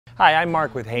Hi, I'm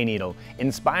Mark with Hayneedle.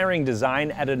 Inspiring design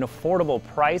at an affordable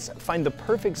price. Find the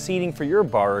perfect seating for your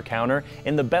bar or counter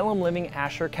in the Belham Living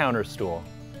Asher counter stool.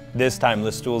 This time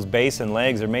the stool's base and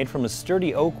legs are made from a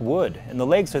sturdy oak wood, and the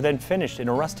legs are then finished in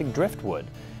a rustic driftwood.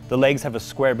 The legs have a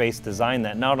square base design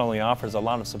that not only offers a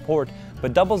lot of support,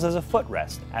 but doubles as a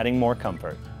footrest, adding more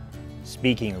comfort.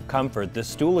 Speaking of comfort, the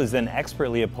stool is then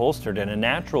expertly upholstered in a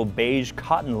natural beige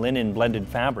cotton linen blended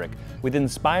fabric with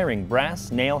inspiring brass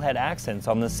nailhead accents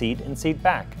on the seat and seat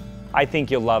back. I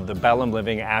think you'll love the Belham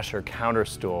Living Asher counter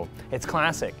stool. It's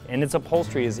classic and its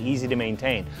upholstery is easy to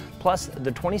maintain. Plus,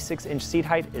 the 26-inch seat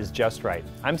height is just right.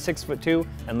 I'm 6'2"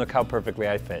 and look how perfectly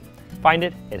I fit. Find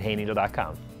it at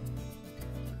hayneedle.com.